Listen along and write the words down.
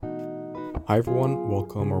Hi everyone,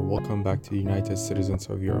 welcome back to the United Citizens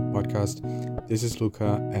of Europe podcast. This is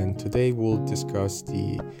Luca, and today we'll discuss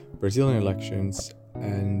the Brazilian elections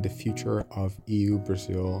and the future of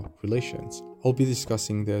EU-Brazil relations. I'll be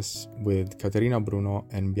discussing this with Caterina Bruno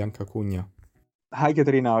and Bianca Cunha. Hi,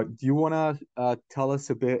 Caterina. Do you want to tell us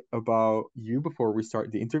a bit about you before we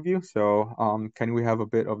start the interview? So, can we have a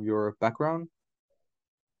bit of your background?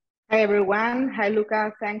 Hi everyone. Hi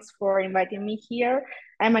Luca. Thanks for inviting me here.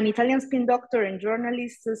 I'm an Italian spin doctor and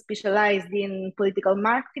journalist specialized in political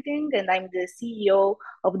marketing, and I'm the CEO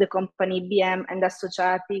of the company BM and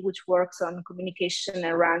Associati, which works on communication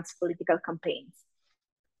and runs political campaigns.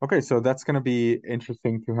 Okay, so that's going to be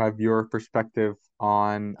interesting to have your perspective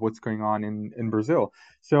on what's going on in Brazil.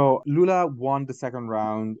 So Lula won the second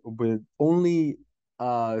round with only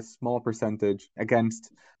a small percentage against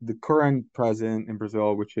the current president in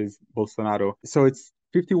Brazil, which is Bolsonaro. So it's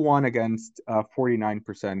 51 against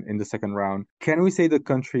 49% in the second round. Can we say the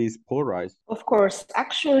country is polarized? Of course,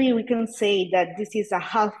 actually, we can say that this is a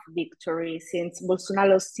half victory since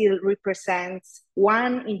Bolsonaro still represents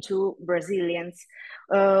 1 in 2 Brazilians.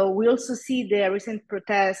 We also see the recent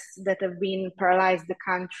protests that have been paralyzed the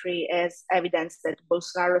country as evidence that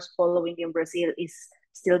Bolsonaro's following in Brazil is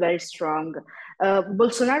still very strong.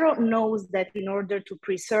 Bolsonaro knows that in order to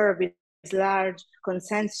preserve his large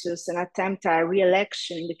consensus and attempt a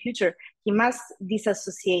re-election in the future, he must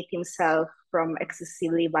disassociate himself from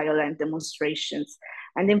excessively violent demonstrations.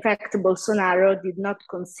 And in fact, Bolsonaro did not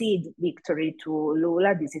concede victory to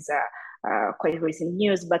Lula. This is quite recent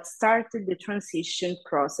news, but started the transition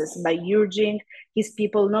process by urging his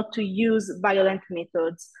people not to use violent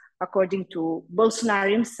methods, according to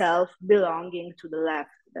Bolsonaro himself, belonging to the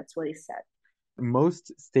left. That's what he said.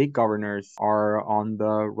 Most state governors are on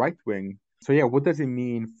the right wing. So yeah, what does it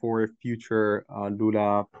mean for a future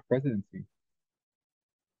Lula presidency?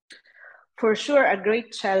 For sure, a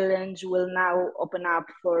great challenge will now open up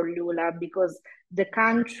for Lula because the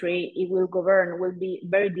country it will govern will be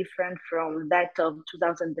very different from that of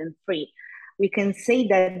 2003. We can say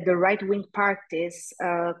that the right-wing parties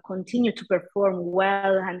continue to perform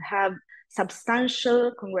well and have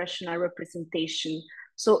substantial congressional representation.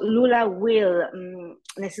 So Lula will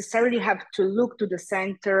necessarily have to look to the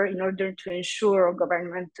center in order to ensure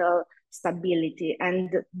governmental stability.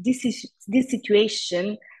 And this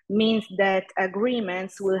situation means that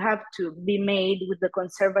agreements will have to be made with the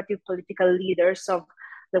conservative political leaders of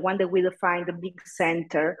the one that we define the big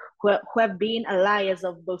center, who have been allies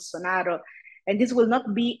of Bolsonaro. And this will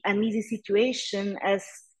not be an easy situation as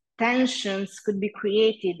tensions could be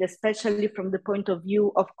created, especially from the point of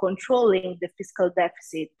view of controlling the fiscal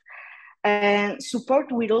deficit. And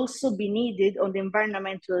support will also be needed on the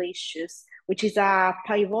environmental issues, which is a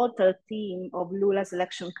pivotal theme of Lula's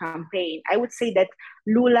election campaign. I would say that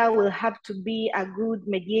Lula will have to be a good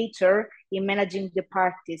mediator in managing the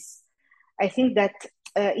parties. I think that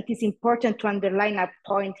it is important to underline a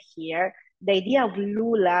point here. The idea of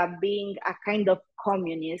Lula being a kind of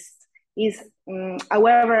communist is,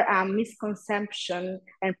 however, a misconception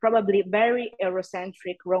and probably very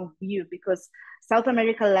Eurocentric wrong view, because South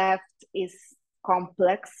America left is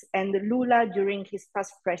complex, and Lula, during his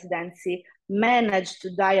past presidency, managed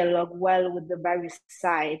to dialogue well with the various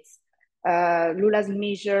sides. Lula's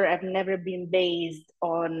measures have never been based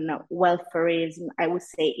on welfarism, I would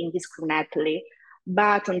say indiscriminately,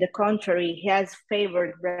 but on the contrary, he has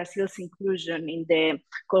favored Brazil's inclusion in the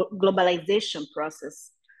globalization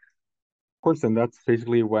process. Of course, and that's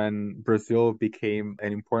basically when Brazil became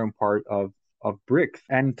an important part of BRICS.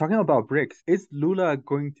 And talking about BRICS, is Lula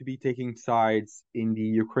going to be taking sides in the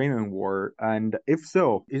Ukrainian war? And if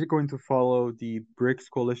so, is it going to follow the BRICS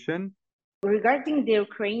coalition? Regarding the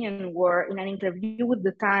Ukrainian war, in an interview with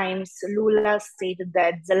the Times, Lula stated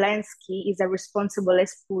that Zelensky is as responsible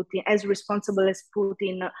as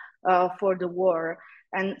Putin for the war.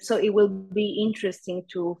 And so it will be interesting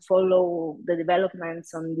to follow the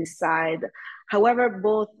developments on this side. However,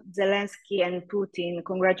 both Zelensky and Putin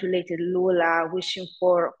congratulated Lula, wishing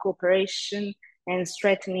for cooperation and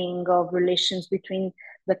strengthening of relations between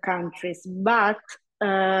the countries. But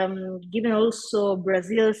given also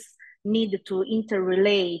Brazil's need to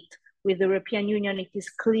interrelate with the European Union, it is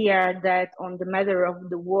clear that on the matter of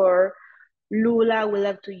the war, Lula will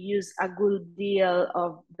have to use a good deal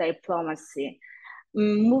of diplomacy.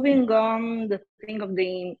 Moving on, the thing of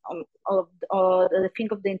the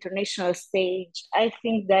international stage, I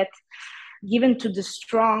think that given to the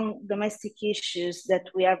strong domestic issues that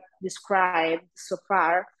we have described so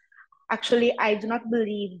far, actually, I do not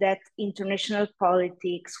believe that international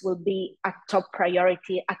politics will be a top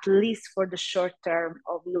priority, at least for the short term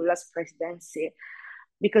of Lula's presidency.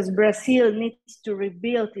 because Brazil needs to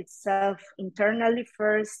rebuild itself internally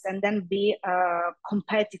first and then be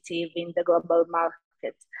competitive in the global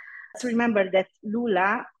market. Let's remember that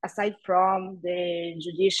Lula, aside from the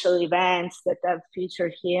judicial events that have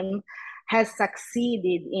featured him, has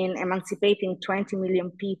succeeded in emancipating 20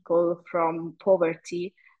 million people from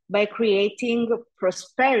poverty by creating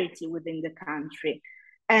prosperity within the country.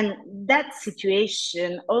 And that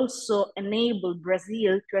situation also enabled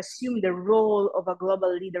Brazil to assume the role of a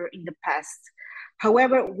global leader in the past.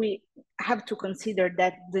 However, we have to consider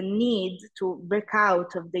that the need to break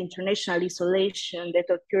out of the international isolation that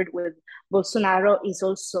occurred with Bolsonaro is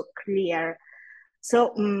also clear.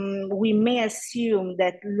 So we may assume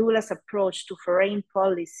that Lula's approach to foreign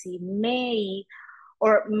policy may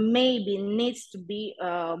or maybe needs to be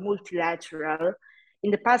multilateral. In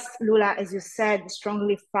the past, Lula, as you said,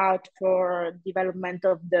 strongly fought for development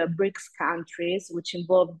of the BRICS countries, which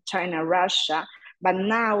involved China, Russia. But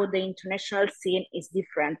now the international scene is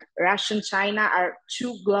different. Russia and China are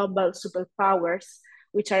two global superpowers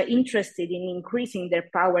which are interested in increasing their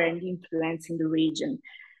power and influence in the region.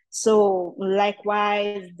 So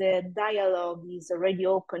likewise, the dialogue is already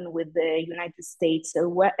open with the United States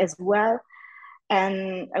as well.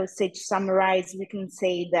 And I would say, to summarize, we can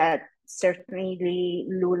say that certainly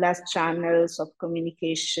Lula's channels of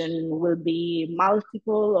communication will be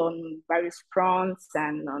multiple on various fronts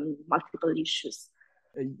and on multiple issues.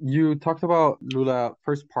 You talked about Lula,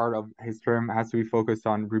 first part of his term has to be focused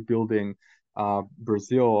on rebuilding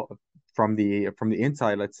Brazil from the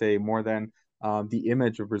inside, let's say, more than the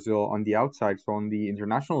image of Brazil on the outside, so on the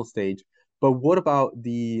international stage. But what about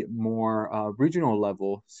the more regional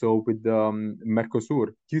level? So with the Mercosur,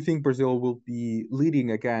 do you think Brazil will be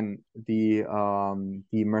leading again the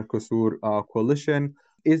Mercosur coalition?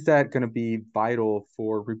 Is that going to be vital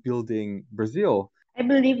for rebuilding Brazil? I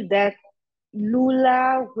believe that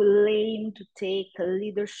Lula will aim to take a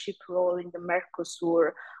leadership role in the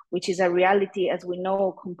Mercosur, which is a reality, as we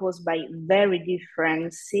know, composed by very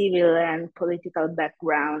different civil and political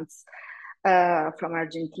backgrounds, from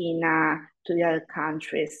Argentina to the other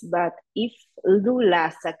countries. But if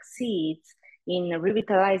Lula succeeds in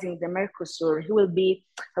revitalizing the Mercosur, he will be,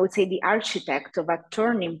 I would say, the architect of a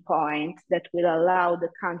turning point that will allow the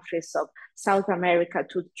countries of South America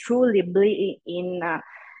to truly be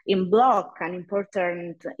in bloc, an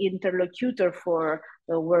important interlocutor for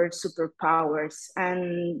the world superpowers.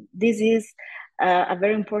 And this is a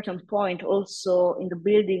very important point also in the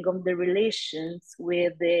building of the relations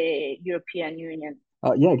with the European Union.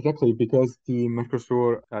 Yeah, exactly, because the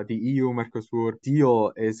Mercosur, the EU-Mercosur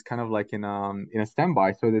deal is kind of like in a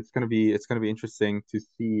standby. So it's gonna be interesting to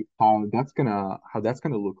see how that's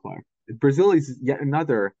gonna look like. Brazil is yet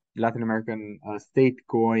another Latin American state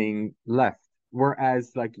going left,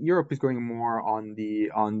 whereas like Europe is going more on the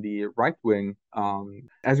right wing,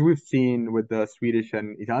 as we've seen with the Swedish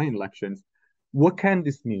and Italian elections. What can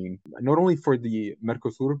this mean, not only for the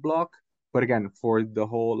Mercosur bloc, but again, for the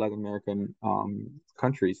whole Latin American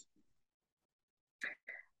countries?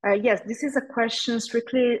 Yes, this is a question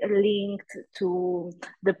strictly linked to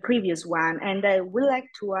the previous one, and I would like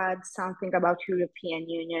to add something about European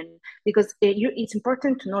Union, because it's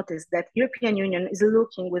important to notice that European Union is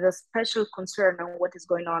looking with a special concern on what is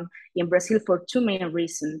going on in Brazil for two main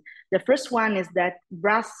reasons. The first one is that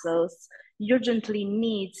Brussels urgently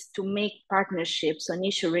needs to make partnerships on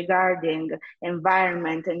issues regarding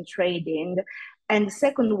environment and trading. And the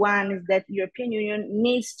second one is that European Union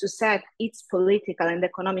needs to set its political and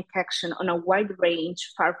economic action on a wide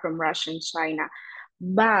range, far from Russia and China.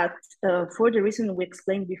 But for the reason we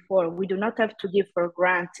explained before, we do not have to give for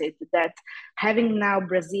granted that having now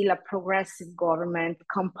Brazil a progressive government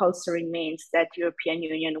compulsory means that European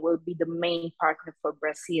Union will be the main partner for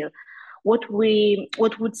Brazil. What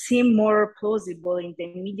would seem more plausible in the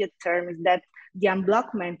immediate term is that the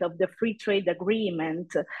unblockment of the free trade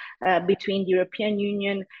agreement between the European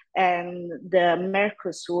Union and the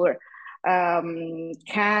Mercosur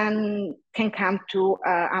can come to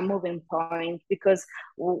a moving point, because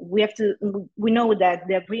we know that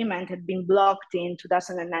the agreement had been blocked in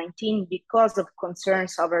 2019 because of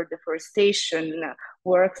concerns over deforestation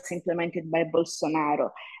works implemented by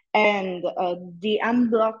Bolsonaro. And the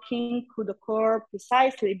unblocking could occur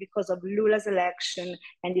precisely because of Lula's election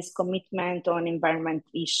and his commitment on environment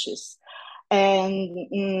issues. And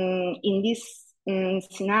in this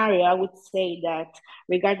scenario, I would say that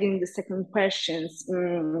regarding the second questions,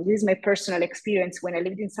 this is my personal experience. When I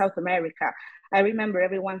lived in South America, I remember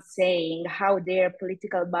everyone saying how their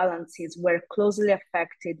political balances were closely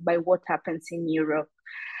affected by what happens in Europe.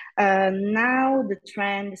 Now the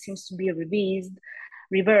trend seems to be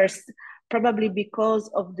reversed. probably because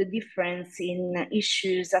of the difference in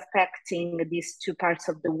issues affecting these two parts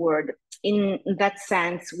of the world. In that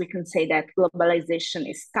sense, we can say that globalization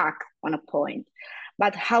is stuck on a point.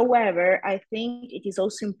 But however, I think it is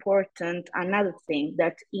also important, another thing,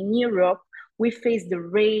 that in Europe, we face the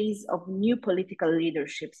rise of new political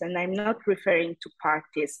leaderships, and I'm not referring to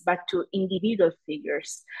parties, but to individual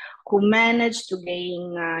figures who manage to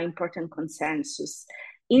gain important consensus.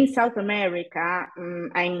 In South America,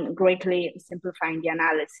 I'm greatly simplifying the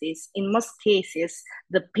analysis. In most cases,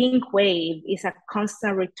 the pink wave is a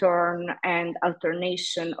constant return and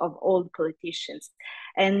alternation of old politicians.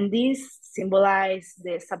 And this symbolizes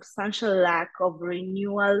the substantial lack of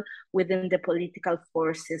renewal within the political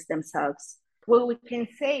forces themselves. What we can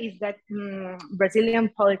say is that Brazilian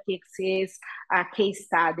politics is a case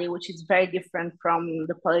study, which is very different from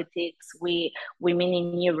the politics we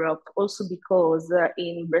mean in Europe. Also because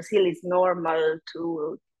in Brazil it's normal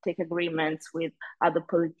to take agreements with other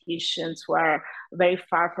politicians who are very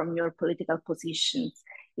far from your political positions.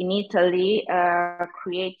 In Italy,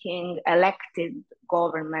 creating elected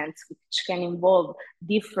governments which can involve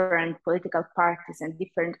different political parties and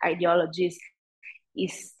different ideologies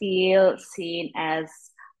is still seen as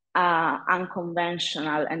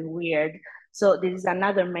unconventional and weird. So this is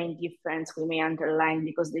another main difference we may underline,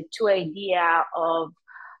 because the two idea of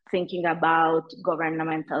thinking about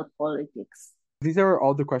governmental politics. These are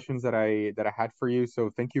all the questions that I had for you. So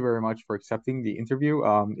thank you very much for accepting the interview.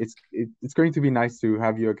 It's going to be nice to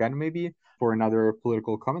have you again, maybe for another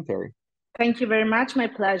political commentary. Thank you very much. My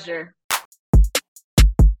pleasure.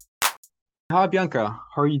 Hi, Bianca.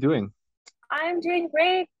 How are you doing? I'm doing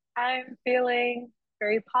great. I'm feeling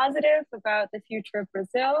very positive about the future of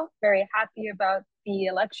Brazil, very happy about the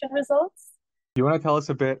election results. Do you want to tell us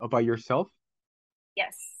a bit about yourself?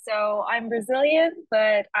 Yes, so I'm Brazilian,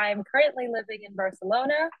 but I'm currently living in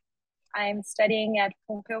Barcelona. I'm studying at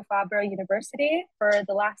Pompeu Fabra University for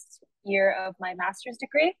the last year of my master's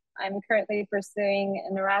degree. I'm currently pursuing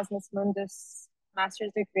an Erasmus Mundus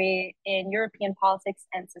master's degree in European politics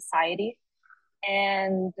and society.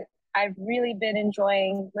 And I've really been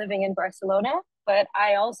enjoying living in Barcelona, but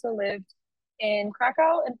I also lived in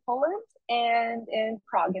Krakow in Poland and in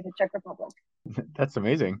Prague in the Czech Republic. That's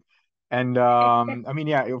amazing. And I mean,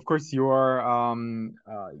 yeah, of course, we can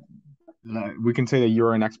say that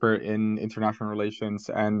you're an expert in international relations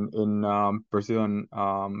and in Brazilian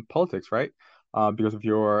politics, right? Because of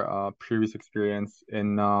your previous experience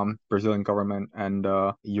in Brazilian government and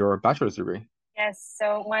your bachelor's degree. Yes,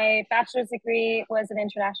 so my bachelor's degree was in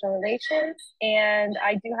international relations, and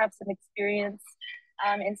I do have some experience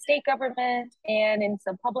in state government and in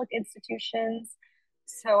some public institutions.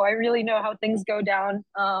 So I really know how things go down.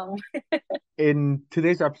 In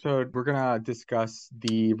today's episode, we're going to discuss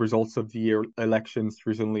the results of the elections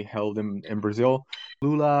recently held in Brazil.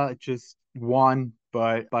 Lula just won,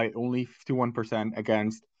 but by only 51%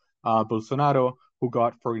 against Bolsonaro, who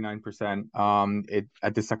got 49%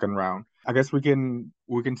 at the second round. I guess we can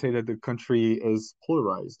say that the country is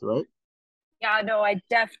polarized, right? Yeah, no, I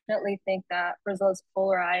definitely think that Brazil is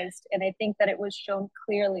polarized, and I think that it was shown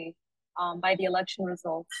clearly by the election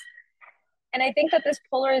results. And I think that this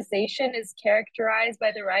polarization is characterized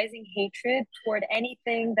by the rising hatred toward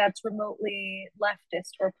anything that's remotely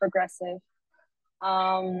leftist or progressive.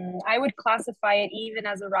 I would classify it even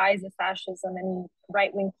as a rise of fascism and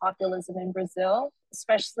right-wing populism in Brazil,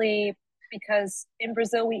 especially because in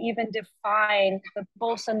Brazil, we even define the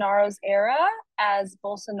Bolsonaro's era as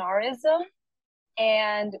Bolsonarism,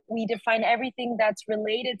 and we define everything that's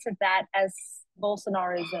related to that as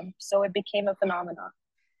Bolsonarism. So it became a phenomenon.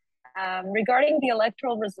 Regarding the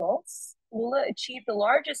electoral results, Lula achieved the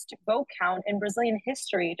largest vote count in Brazilian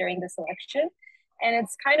history during this election. And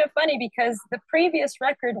it's kind of funny because the previous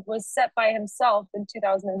record was set by himself in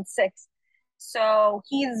 2006. So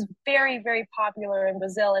he's very, very popular in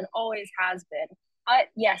Brazil and always has been. But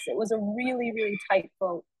yes, it was a really, really tight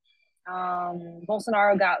vote.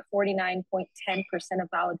 Bolsonaro got 49.10% of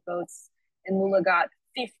valid votes and Lula got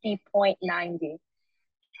 50.90%.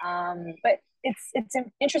 But it's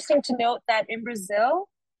interesting to note that in Brazil,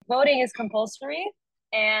 voting is compulsory.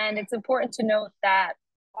 And it's important to note that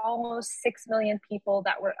almost 6 million people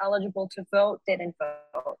that were eligible to vote didn't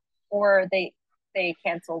vote, or they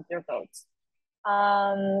canceled their votes.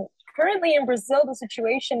 Currently in Brazil, the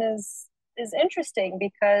situation is interesting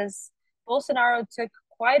because Bolsonaro took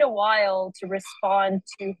quite a while to respond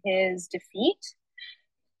to his defeat.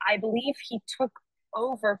 I believe he took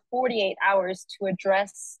over 48 hours to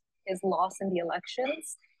address his loss in the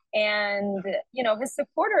elections. And, his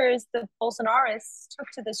supporters, the Bolsonarists, took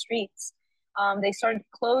to the streets. They started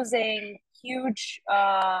closing huge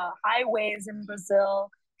highways in Brazil.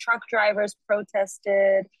 Truck drivers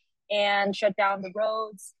protested and shut down the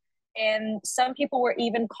roads. And some people were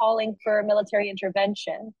even calling for military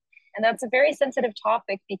intervention. And that's a very sensitive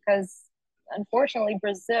topic because, unfortunately,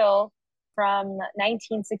 Brazil from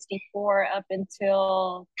 1964 up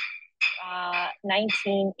until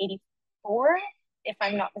 1984, if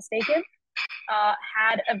I'm not mistaken,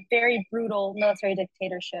 had a very brutal military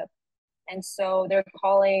dictatorship. And so they're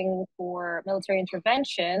calling for military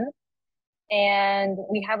intervention. And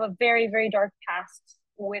we have a very, very dark past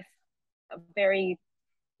with a very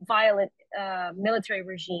violent military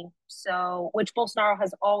regime, so which Bolsonaro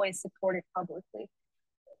has always supported publicly.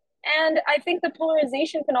 And I think the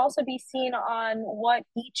polarization can also be seen on what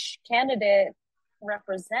each candidate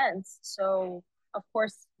represents. So, of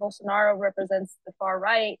course, Bolsonaro represents the far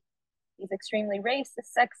right. He's extremely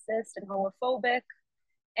racist, sexist, and homophobic.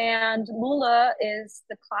 And Lula is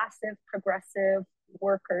the classic progressive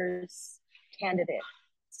workers candidate.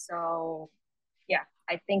 So, yeah,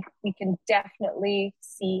 I think we can definitely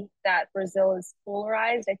see that Brazil is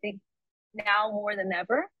polarized, I think now more than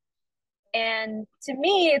ever. And to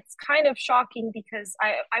me, it's kind of shocking because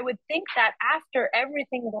I would think that after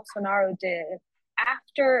everything Bolsonaro did,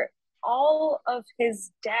 after all of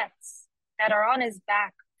his deaths that are on his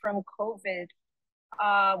back from COVID,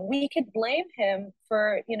 we could blame him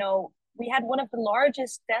for, we had one of the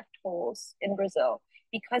largest death tolls in Brazil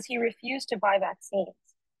because he refused to buy vaccines.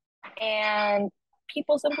 And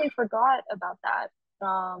people simply forgot about that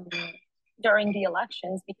during the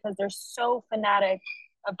elections because they're so fanatic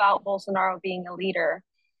about Bolsonaro being a leader.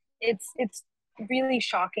 It's really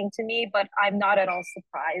shocking to me, but I'm not at all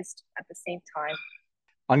surprised at the same time.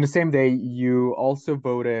 On the same day, you also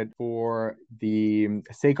voted for the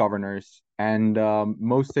state governors, and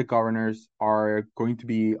most state governors are going to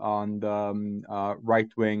be on the right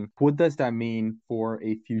wing. What does that mean for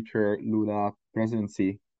a future Lula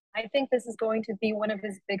presidency? I think this is going to be one of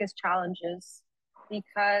his biggest challenges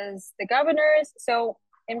because the governors, so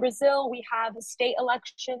in Brazil, we have state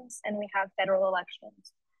elections and we have federal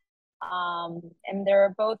elections. And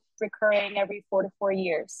they're both recurring every 4 to 4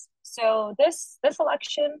 years. So this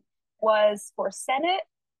election was for Senate,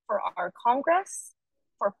 for our Congress,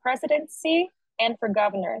 for presidency, and for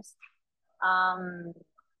governors.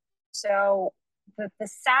 So the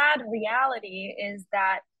sad reality is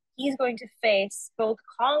that he's going to face both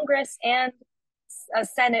Congress and a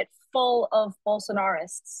Senate full of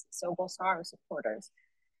Bolsonarists, so Bolsonaro supporters.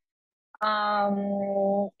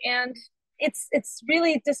 And it's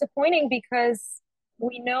really disappointing because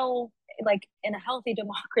we know, like in a healthy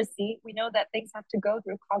democracy, we know that things have to go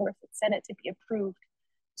through Congress and Senate to be approved.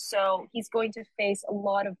 So he's going to face a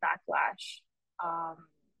lot of backlash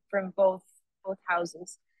from both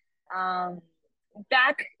houses.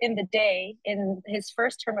 Back in the day, in his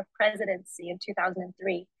first term of presidency in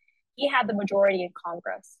 2003, he had the majority in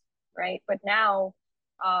Congress, right? But now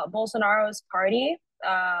Bolsonaro's party,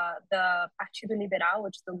 the Partido Liberal,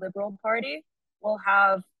 which is the Liberal Party, will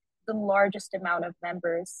have the largest amount of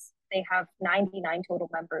members. They have 99 total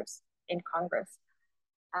members in Congress.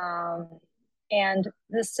 And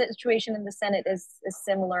the situation in the Senate is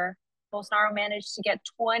similar. Bolsonaro managed to get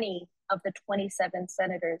 20 of the 27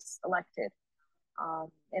 senators elected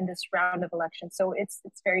in this round of elections. So it's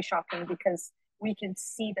very shocking because we can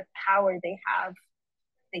see the power they have.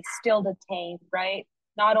 They still detain, right?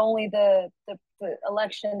 Not only the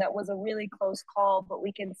election that was a really close call, but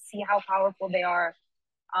we can see how powerful they are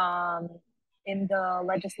in the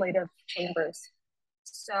legislative chambers.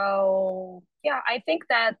 So yeah, I think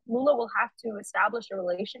that Lula will have to establish a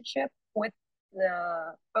relationship with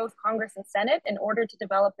both Congress and Senate in order to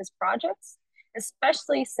develop his projects,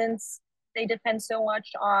 especially since they depend so much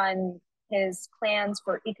on his plans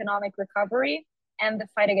for economic recovery and the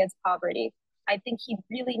fight against poverty. I think he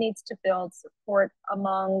really needs to build support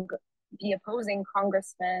among the opposing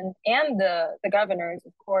congressmen and the governors,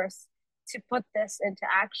 of course, to put this into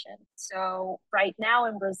action. So right now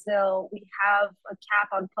in Brazil, we have a cap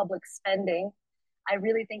on public spending. I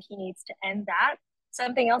really think he needs to end that.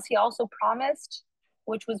 Something else he also promised,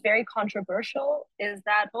 which was very controversial, is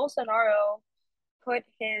that Bolsonaro put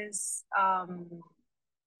his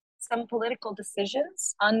some political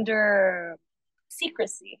decisions under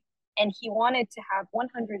secrecy, and he wanted to have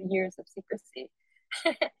 100 years of secrecy.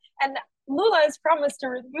 And Lula has promised to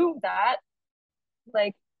remove that,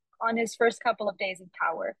 like, on his first couple of days in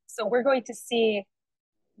power. So we're going to see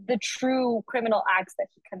the true criminal acts that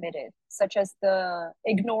he committed, such as the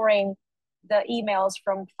ignoring the emails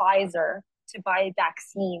from Pfizer to buy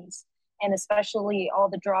vaccines, and especially all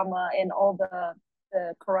the drama and all the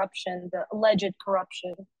corruption, the alleged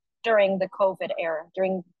corruption during the COVID era,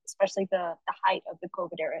 during especially the height of the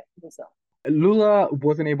COVID era in Brazil. Lula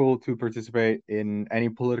wasn't able to participate in any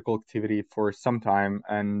political activity for some time,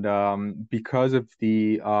 and because of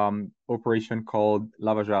the operation called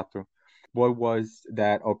Lava Jato. What was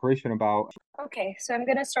that operation about? Okay, so I'm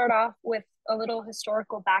going to start off with a little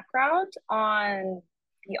historical background on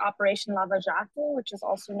the Operation Lava Jato, which is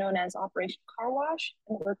also known as Operation Car Wash.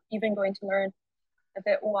 And we're even going to learn a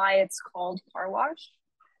bit why it's called Car Wash.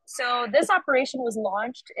 So this operation was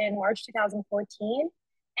launched in March 2014,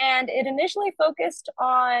 and it initially focused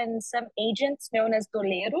on some agents known as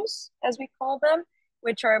doleiros, as we call them,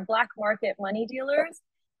 which are black market money dealers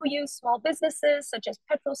who use small businesses such as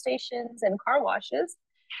petrol stations and car washes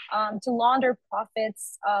to launder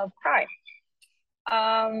profits of crime.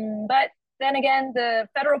 But then again, the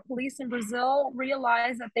federal police in Brazil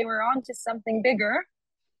realized that they were onto something bigger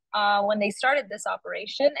when they started this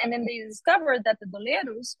operation. And then they discovered that the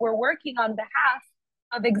doleiros were working on behalf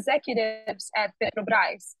of executives at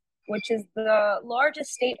Petrobras, which is the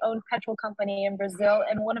largest state-owned petrol company in Brazil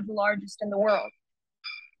and one of the largest in the world.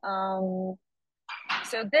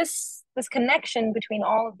 So this connection between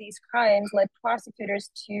all of these crimes led prosecutors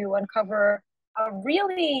to uncover a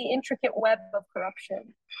really intricate web of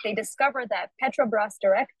corruption. They discovered that Petrobras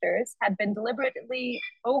directors had been deliberately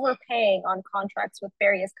overpaying on contracts with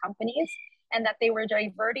various companies, and that they were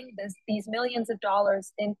diverting these millions of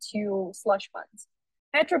dollars into slush funds.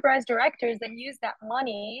 Petrobras directors then used that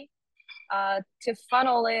money to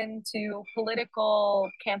funnel into political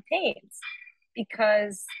campaigns,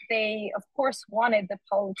 because they, of course, wanted the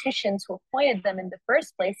politicians who appointed them in the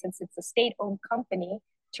first place, since it's a state-owned company,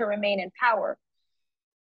 to remain in power.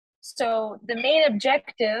 So the main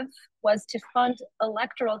objective was to fund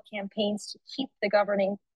electoral campaigns to keep the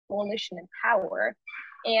governing coalition in power.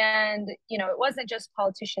 And, you know, it wasn't just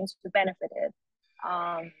politicians who benefited.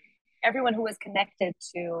 Everyone who was connected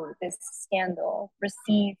to this scandal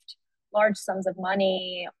received large sums of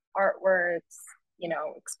money, artworks, you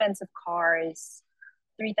know, expensive cars,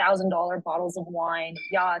 $3,000 bottles of wine,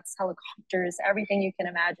 yachts, helicopters, everything you can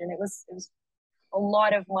imagine. It was a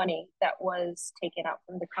lot of money that was taken out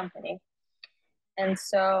from the company. And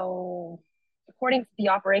so, according to the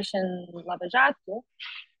Operation Lava Jato,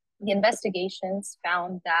 the investigations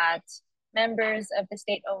found that members of the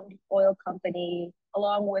state-owned oil company,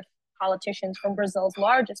 along with politicians from Brazil's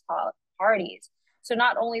largest parties, so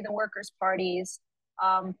not only the workers' parties,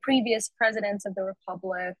 previous presidents of the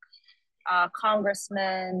republic,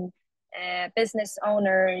 congressmen, business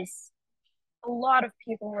owners, a lot of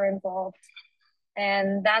people were involved.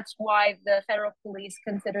 And that's why the federal police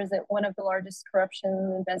considers it one of the largest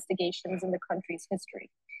corruption investigations in the country's history.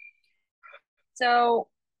 So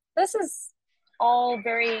this is all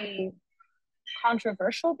very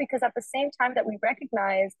controversial, because at the same time that we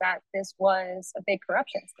recognize that this was a big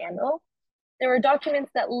corruption scandal, there were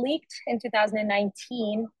documents that leaked in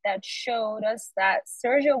 2019 that showed us that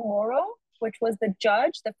Sergio Moro, which was the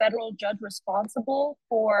federal judge responsible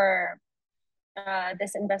for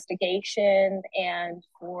this investigation and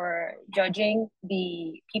for judging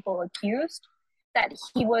the people accused, that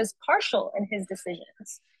he was partial in his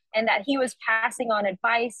decisions, and that he was passing on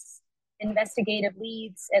advice, investigative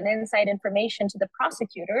leads, and inside information to the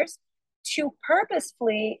prosecutors to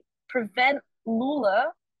purposefully prevent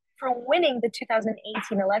Lula from winning the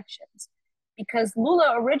 2018 elections. Because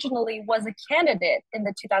Lula originally was a candidate in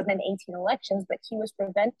the 2018 elections, but he was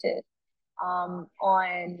prevented on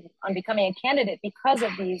becoming a candidate because of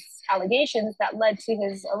these allegations that led to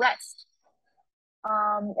his arrest.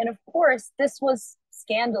 And of course, this was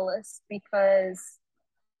scandalous because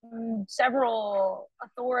several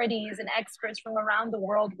authorities and experts from around the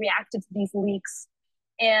world reacted to these leaks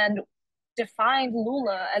and defined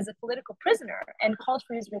Lula as a political prisoner and called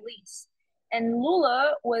for his release. And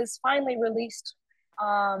Lula was finally released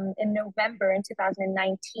in November in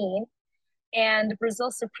 2019. And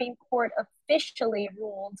Brazil's Supreme Court officially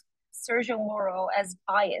ruled Sergio Moro as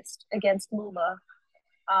biased against Lula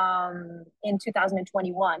in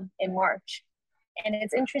 2021 in March. And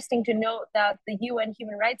it's interesting to note that the UN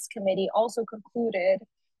Human Rights Committee also concluded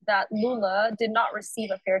that Lula did not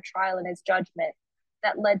receive a fair trial in his judgment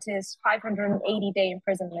that led to his 580-day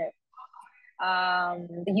imprisonment.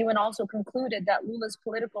 The UN also concluded that Lula's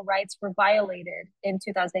political rights were violated in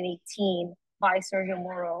 2018 by Sergio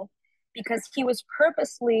Moro because he was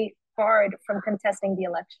purposely barred from contesting the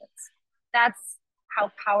elections. That's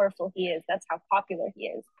how powerful he is. That's how popular he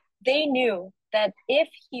is. They knew that if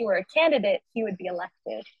he were a candidate, he would be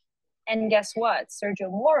elected. And guess what?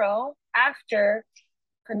 Sergio Moro, after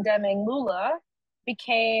condemning Lula,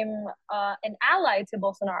 became an ally to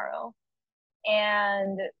Bolsonaro.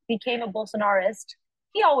 and became a Bolsonarist.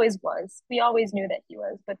 He always was. We always knew that he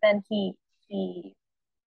was. But then he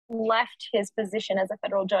left his position as a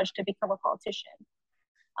federal judge to become a politician.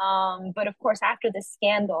 But of course, after this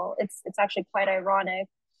scandal, it's actually quite ironic.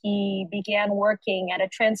 He began working at a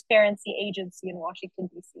transparency agency in Washington,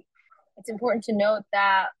 D.C. It's important to note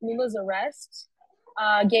that Lula's arrest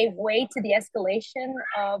gave way to the escalation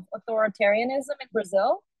of authoritarianism in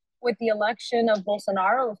Brazil with the election of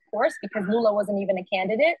Bolsonaro, of course, because Lula wasn't even a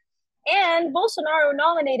candidate. And Bolsonaro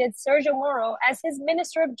nominated Sergio Moro as his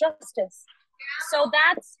Minister of Justice. So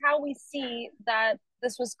that's how we see that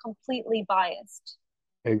this was completely biased.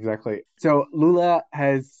 Exactly. So Lula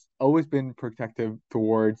has always been protective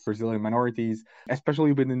towards Brazilian minorities,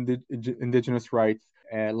 especially with indigenous rights,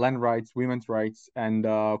 land rights, women's rights, and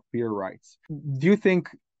queer rights. Do you think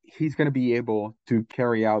he's going to be able to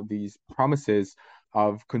carry out these promises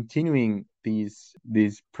of continuing these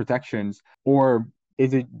protections, or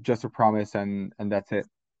is it just a promise and that's it?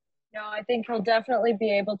 No, I think he'll definitely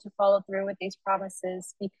be able to follow through with these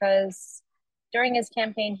promises because during his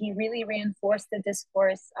campaign, he really reinforced the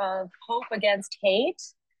discourse of hope against hate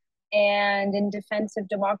and in defense of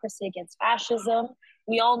democracy against fascism.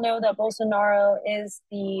 We all know that Bolsonaro is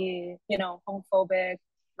the, homophobic,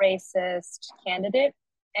 racist candidate,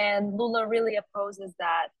 and Lula really opposes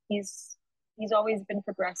that. He's always been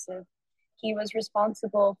progressive. He was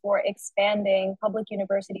responsible for expanding public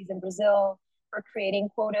universities in Brazil, for creating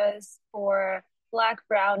quotas for Black,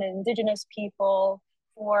 Brown, and Indigenous people,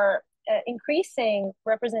 for increasing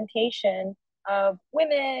representation of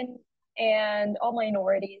women and all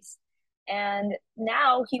minorities. And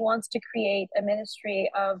now he wants to create a ministry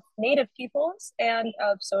of Native peoples and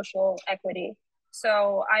of social equity.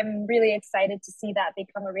 So I'm really excited to see that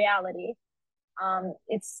become a reality.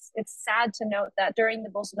 It's sad to note that during the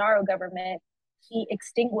Bolsonaro government, he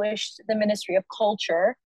extinguished the Ministry of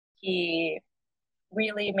Culture. He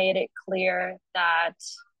really made it clear that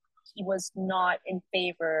he was not in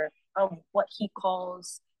favor of what he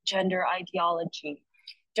calls gender ideology.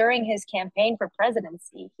 During his campaign for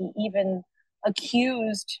presidency, he even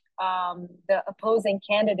accused the opposing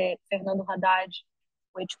candidate, Fernando Haddad,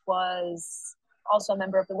 which was also a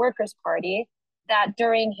member of the Workers' Party, that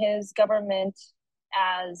during his government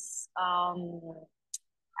as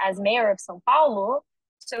mayor of São Paulo,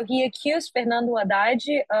 so he accused Fernando Haddad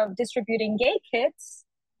of distributing gay kits,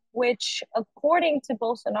 which, according to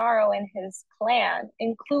Bolsonaro and his clan,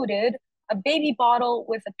 included a baby bottle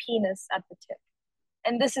with a penis at the tip.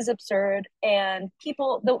 And this is absurd. And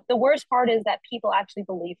people, the worst part is that people actually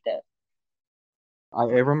believed it. I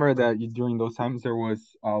remember that during those times there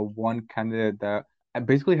was one candidate that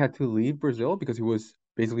basically had to leave Brazil because he was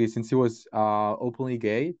basically, since he was openly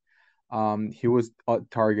gay, he was a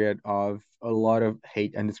target of a lot of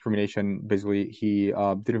hate and discrimination. Basically, he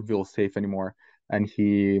didn't feel safe anymore, and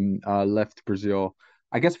he left Brazil.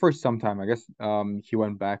 I guess for some time. I guess he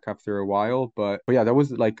went back after a while, but yeah, that was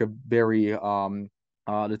like a very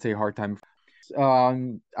let's say hard time.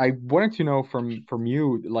 I wanted to know from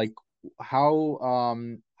you, like how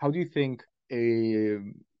do you think a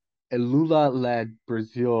Lula-led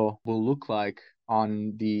Brazil will look like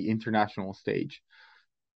on the international stage?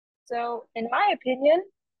 So, in my opinion,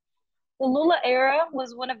 the Lula era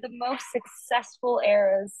was one of the most successful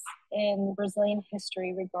eras in Brazilian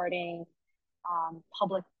history regarding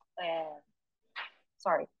public,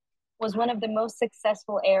 was one of the most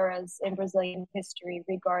successful eras in Brazilian history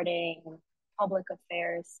regarding public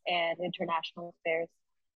affairs and international affairs.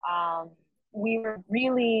 We were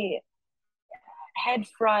really head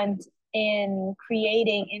front in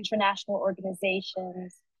creating international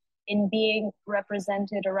organizations, in being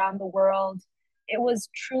represented around the world. It was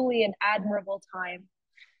truly an admirable time.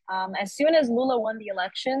 As soon as Lula won the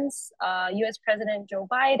elections, US President Joe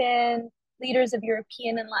Biden, leaders of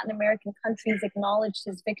European and Latin American countries acknowledged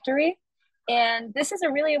his victory. And this is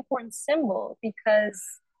a really important symbol because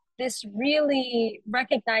this really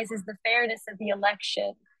recognizes the fairness of the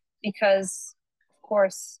election because, of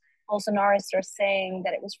course, Bolsonarists are saying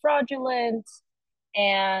that it was fraudulent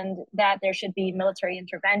and that there should be military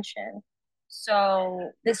intervention.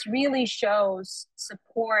 So this really shows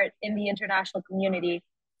support in the international community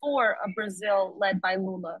for a Brazil led by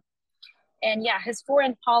Lula. And yeah, his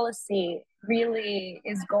foreign policy really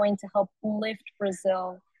is going to help lift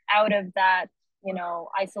Brazil out of that,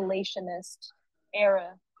 isolationist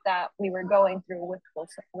era that we were going through with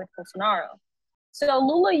Bolsonaro. So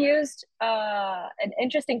Lula used an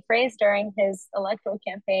interesting phrase during his electoral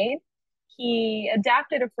campaign. He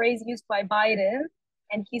adapted a phrase used by Biden,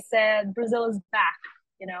 and he said, "Brazil is back,"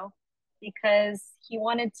 because he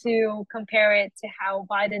wanted to compare it to how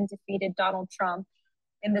Biden defeated Donald Trump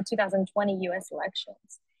in the 2020 US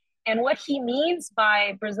elections. And what he means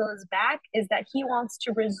by Brazil is back is that he wants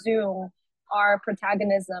to resume our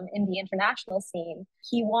protagonism in the international scene.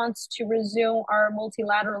 He wants to resume our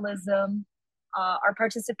multilateralism, our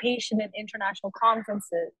participation in international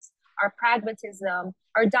conferences, our pragmatism,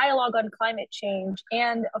 our dialogue on climate change,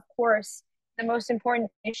 and of course, the most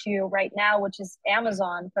important issue right now, which is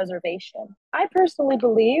Amazon preservation. I personally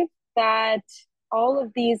believe that all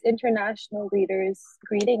of these international leaders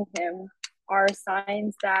greeting him are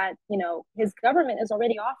signs that, his government is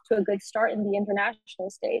already off to a good start in the international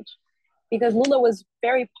stage, because Lula was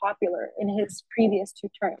very popular in his previous two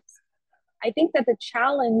terms. I think that the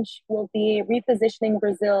challenge will be repositioning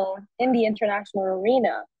Brazil in the international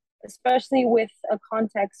arena, especially with a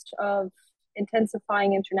context of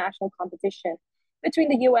intensifying international competition between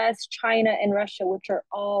the US, China, and Russia, which are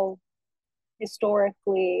all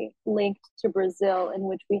historically linked to Brazil and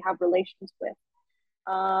which we have relations with.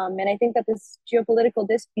 And I think that this geopolitical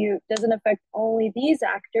dispute doesn't affect only these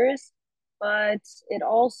actors, but it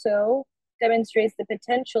also demonstrates the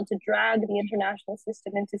potential to drag the international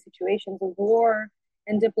system into situations of war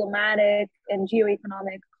and diplomatic and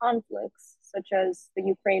geoeconomic conflicts, such as the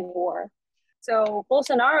Ukraine war. So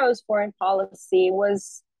Bolsonaro's foreign policy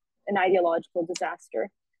was an ideological disaster.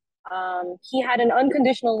 He had an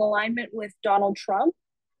unconditional alignment with Donald Trump.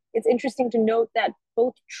 It's interesting to note that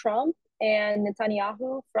both Trump and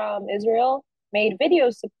Netanyahu from Israel made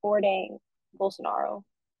videos supporting Bolsonaro,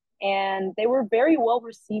 and they were very well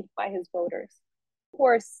received by his voters. Of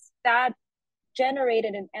course, that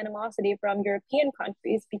generated an animosity from European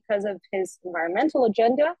countries because of his environmental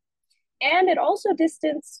agenda, and it also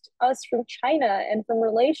distanced us from China and from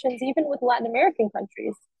relations even with Latin American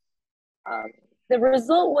countries. The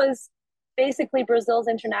result was basically Brazil's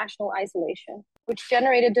international isolation, which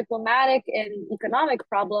generated diplomatic and economic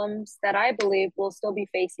problems that I believe we'll still be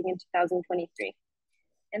facing in 2023.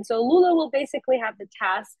 And so Lula will basically have the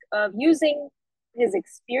task of using his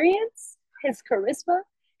experience, his charisma,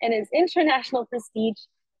 and his international prestige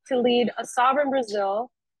to lead a sovereign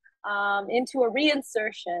Brazil into a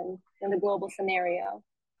reinsertion in the global scenario.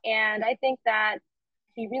 And I think that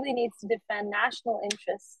he really needs to defend national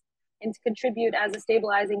interests and to contribute as a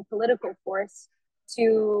stabilizing political force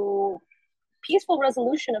to peaceful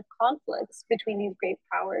resolution of conflicts between these great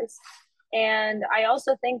powers. And I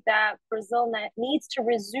also think that Brazil needs to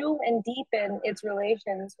resume and deepen its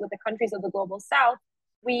relations with the countries of the global south.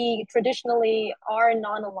 We traditionally are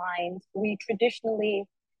non-aligned. We traditionally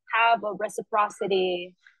have a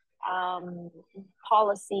reciprocity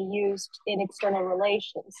policy used in external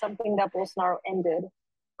relations, something that Bolsonaro ended,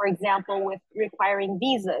 for example, with requiring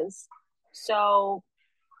visas. So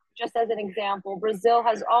just as an example, Brazil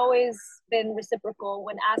has always been reciprocal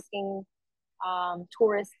when asking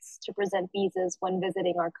tourists to present visas when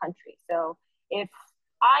visiting our country. So if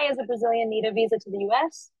I, as a Brazilian, need a visa to the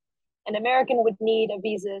US, an American would need a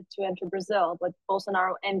visa to enter Brazil, but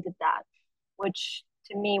Bolsonaro ended that, which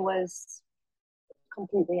to me was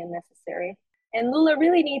completely unnecessary. And Lula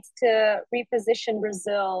really needs to reposition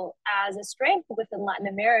Brazil as a strength within Latin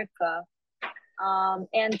America,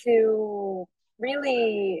 and to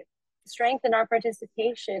really strengthen our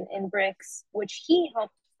participation in BRICS, which he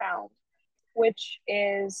helped found, which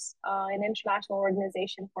is an international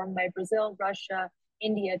organization formed by Brazil, Russia,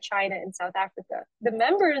 India, China, and South Africa. The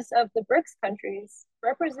members of the BRICS countries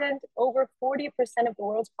represent over 40% of the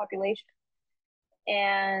world's population.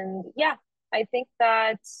 And yeah, I think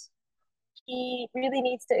that he really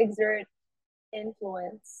needs to exert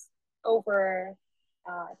influence over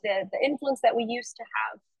the influence that we used to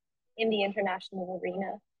have in the international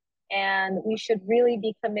arena. And we should really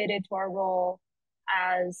be committed to our role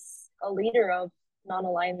as a leader of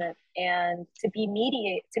non-alignment and to be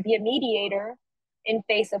a mediator in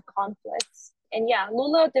face of conflicts. And yeah,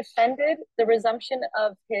 Lula defended the resumption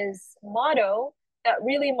of his motto that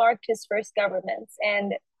really marked his first governments.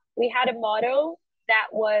 And we had a motto that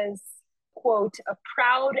was, quote, a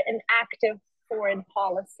proud and active foreign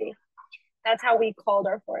policy. That's how we called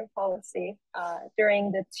our foreign policy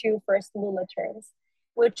during the two first Lula terms,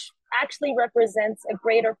 which actually represents a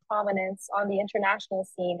greater prominence on the international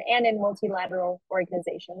scene and in multilateral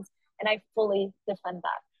organizations. And I fully defend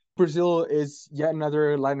that. Brazil is yet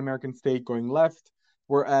another Latin American state going left,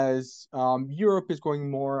 whereas Europe is going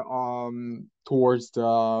more towards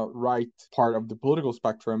the right part of the political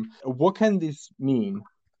spectrum. What can this mean?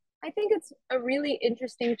 I think it's a really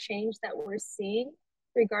interesting change that we're seeing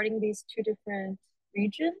regarding these two different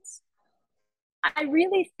regions. I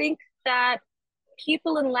really think that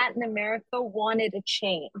people in Latin America wanted a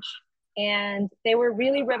change. And they were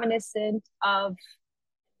really reminiscent of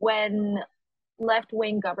when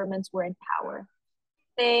left-wing governments were in power.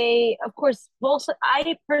 They, of course,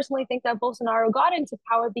 I personally think that Bolsonaro got into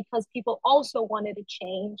power because people also wanted a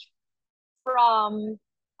change from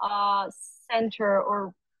uh, center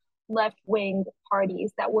or left-wing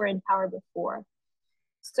parties that were in power before.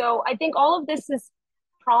 So I think all of this is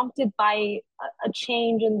prompted by a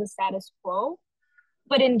change in the status quo,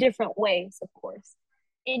 but in different ways, of course.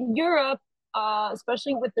 In Europe,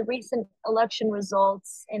 especially with the recent election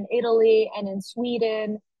results in Italy and in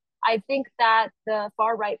Sweden, I think that the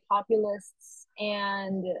far right populists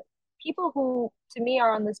and people who, to me,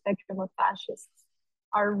 are on the spectrum of fascists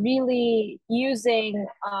are really using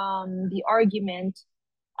the argument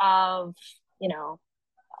of, you know,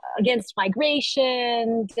 against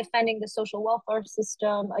migration, defending the social welfare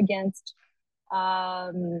system against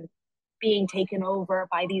being taken over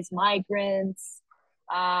by these migrants,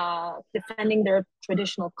 defending their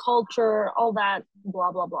traditional culture, all that,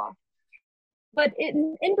 blah, blah, blah. But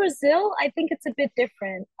in Brazil, I think it's a bit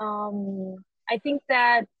different. I think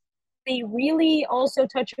that they really also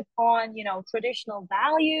touch upon, traditional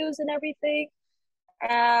values and everything.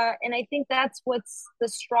 And I think that's what's the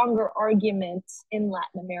stronger argument in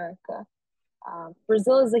Latin America.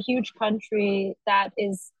 Brazil is a huge country that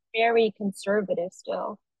is very conservative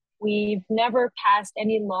still. We've never passed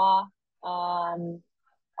any law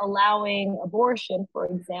allowing abortion, for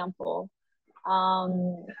example.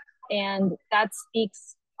 And that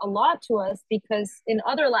speaks a lot to us because in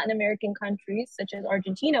other Latin American countries, such as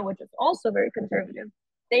Argentina, which is also very conservative,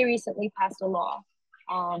 they recently passed a law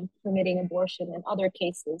permitting abortion in other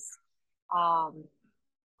cases,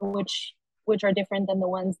 which are different than the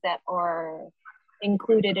ones that are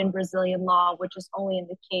included in Brazilian law, which is only in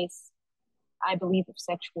the case, I believe, of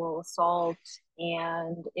sexual assault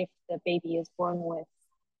and if the baby is born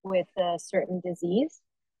with a certain disease.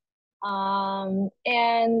 And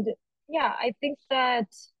yeah, I think that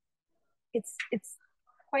it's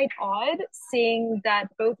quite odd seeing that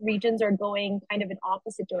both regions are going kind of in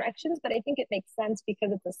opposite directions, but I think it makes sense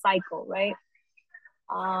because it's a cycle, right?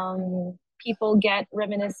 People get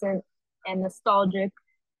reminiscent and nostalgic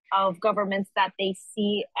of governments that they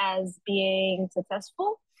see as being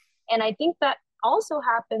successful. And I think that also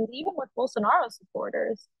happens even with Bolsonaro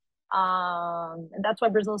supporters. And that's why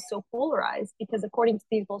Brazil is so polarized, because according to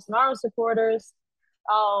these Bolsonaro supporters,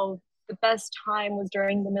 the best time was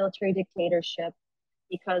during the military dictatorship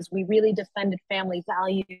because we really defended family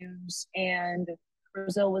values and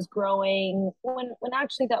Brazil was growing when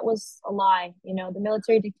actually that was a lie. The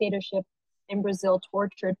military dictatorship in Brazil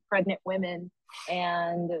tortured pregnant women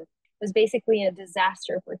and was basically a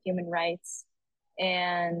disaster for human rights.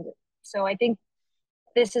 And so I think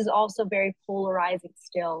this is also very polarizing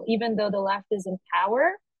still, even though the left is in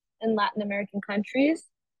power in Latin American countries,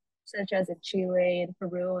 such as in Chile and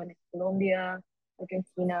Peru and Colombia,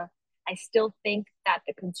 Argentina. I still think that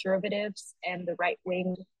the conservatives and the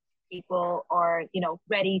right-wing people are,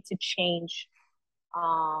 ready to change,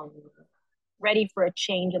 ready for a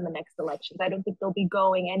change in the next elections. I don't think they'll be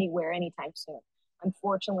going anywhere anytime soon.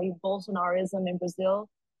 Unfortunately, Bolsonarism in Brazil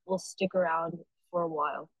will stick around for a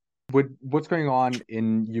while. With what's going on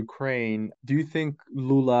in Ukraine, do you think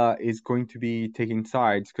Lula is going to be taking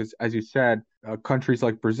sides? Because as you said, countries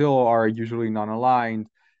like Brazil are usually non-aligned,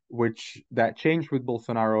 which that changed with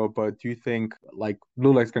Bolsonaro. But do you think like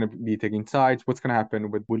Lula is going to be taking sides? What's going to happen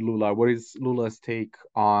with Lula? What is Lula's take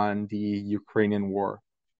on the Ukrainian war?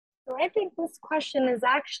 So I think this question is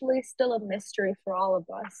actually still a mystery for all of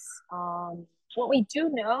us. What we do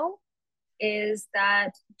know is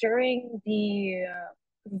that during the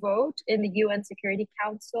vote in the UN Security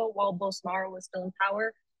Council while Bolsonaro was still in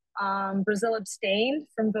power, Brazil abstained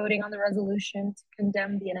from voting on the resolution to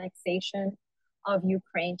condemn the annexation of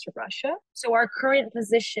Ukraine to Russia. So our current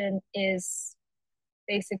position is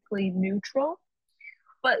basically neutral.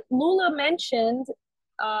 But Lula mentioned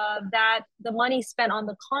that the money spent on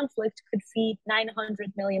the conflict could feed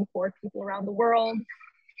 900 million poor people around the world.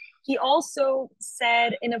 He also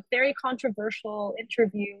said in a very controversial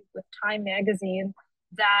interview with Time magazine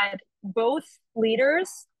that both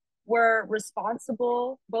leaders were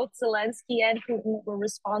responsible, both Zelensky and Putin were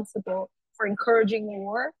responsible for encouraging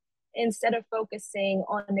war instead of focusing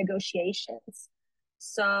on negotiations.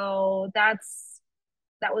 So that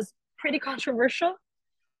was pretty controversial.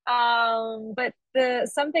 But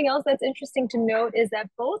something else that's interesting to note is that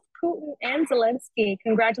both Putin and Zelensky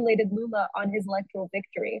congratulated Lula on his electoral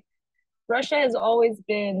victory. Russia has always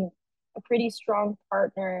been a pretty strong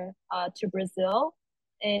partner to Brazil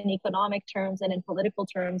in economic terms and in political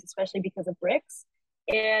terms, especially because of BRICS.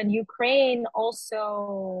 And Ukraine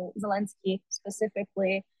also, Zelensky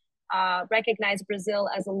specifically, recognized Brazil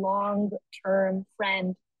as a long-term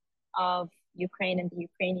friend of Ukraine and the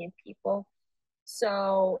Ukrainian people.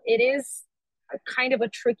 So it is a kind of a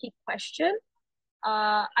tricky question.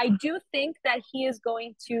 I do think that he is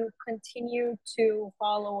going to continue to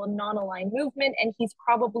follow a non-aligned movement, and he's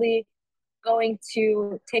probably going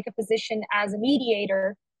to take a position as a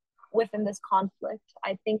mediator within this conflict.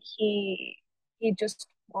 I think he just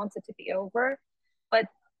wants it to be over. But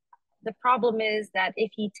the problem is that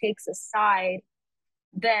if he takes a side,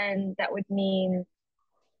 then that would mean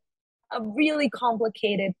a really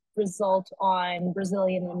complicated result on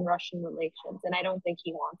Brazilian and Russian relations. And I don't think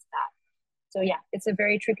he wants that. So yeah, it's a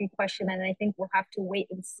very tricky question, and I think we'll have to wait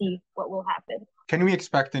and see what will happen. Can we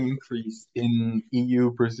expect an increase in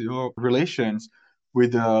EU-Brazil relations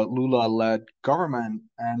with the Lula-led government?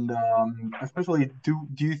 And especially, do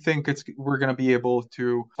you think we're going to be able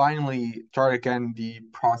to finally start again the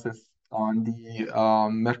process on the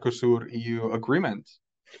Mercosur-EU agreement?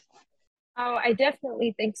 Oh, I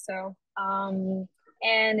definitely think so.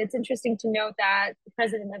 And it's interesting to note that the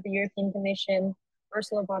president of the European Commission,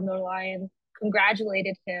 Ursula von der Leyen,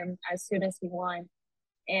 congratulated him as soon as he won.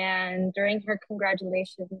 And during her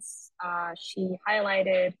congratulations, she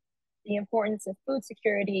highlighted the importance of food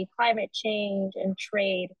security, climate change, and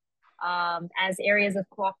trade as areas of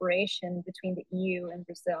cooperation between the EU and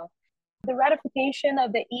Brazil. The ratification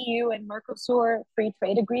of the EU and Mercosur free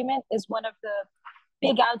trade agreement is one of the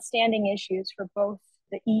big outstanding issues for both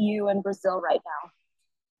the EU and Brazil right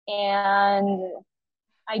now. And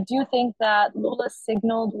I do think that Lula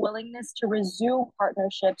signaled willingness to resume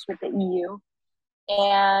partnerships with the EU,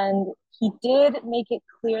 and he did make it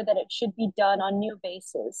clear that it should be done on new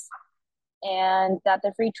basis, and that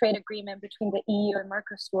the free trade agreement between the EU and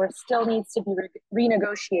Mercosur still needs to be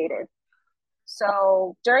renegotiated.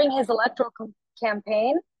 So during his electoral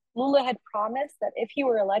campaign, Lula had promised that if he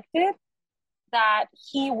were elected, that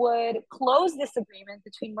he would close this agreement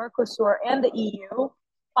between Mercosur and the EU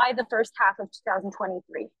by the first half of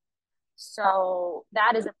 2023. So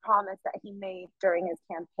that is a promise that he made during his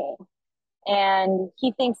campaign. And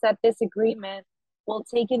he thinks that this agreement will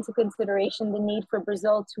take into consideration the need for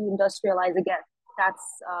Brazil to industrialize again.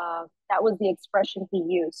 That was the expression he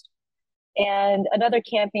used. And another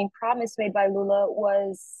campaign promise made by Lula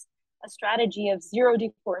was a strategy of zero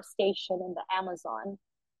deforestation in the Amazon.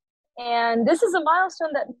 And this is a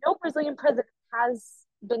milestone that no Brazilian president has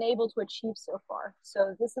been able to achieve so far.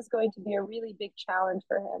 So this is going to be a really big challenge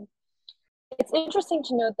for him. It's interesting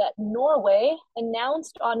to note that Norway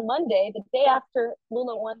announced on Monday, the day after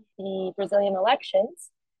Lula won the Brazilian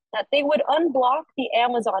elections, that they would unblock the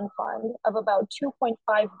Amazon fund of about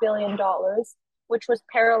 $2.5 billion, which was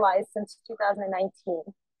paralyzed since 2019.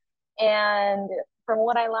 And from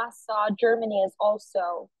what I last saw, Germany is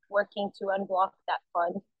also working to unblock that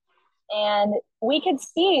fund. And we can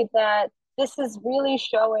see that this is really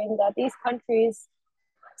showing that these countries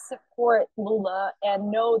support Lula and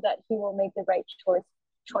know that he will make the right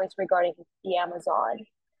choice regarding the Amazon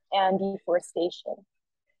and deforestation.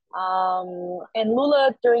 And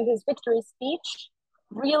Lula, during his victory speech,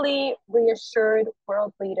 really reassured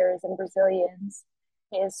world leaders and Brazilians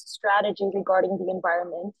his strategy regarding the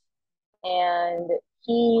environment. And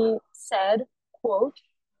he said, quote,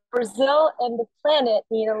 "Brazil and the planet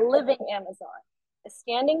need a living Amazon. A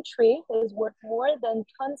standing tree is worth more than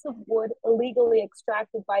tons of wood illegally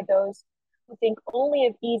extracted by those who think only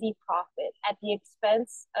of easy profit at the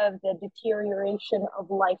expense of the deterioration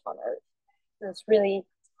of life on Earth." So it's really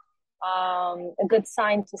a good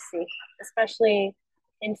sign to see, especially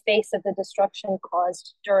in face of the destruction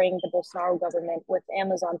caused during the Bolsonaro government with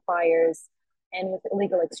Amazon fires and with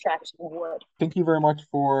illegal extraction of wood. Thank you very much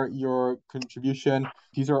for your contribution.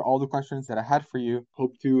 These are all the questions that I had for you.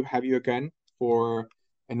 Hope to have you again for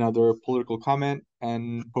another political comment,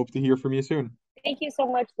 and hope to hear from you soon. Thank you so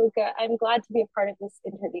much, Luca. I'm glad to be a part of this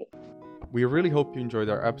interview. We really hope you enjoyed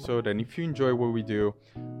our episode, and if you enjoy what we do,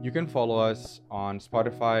 you can follow us on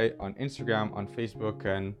Spotify, on Instagram, on Facebook,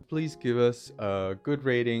 and please give us a good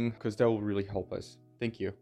rating because that will really help us. Thank you.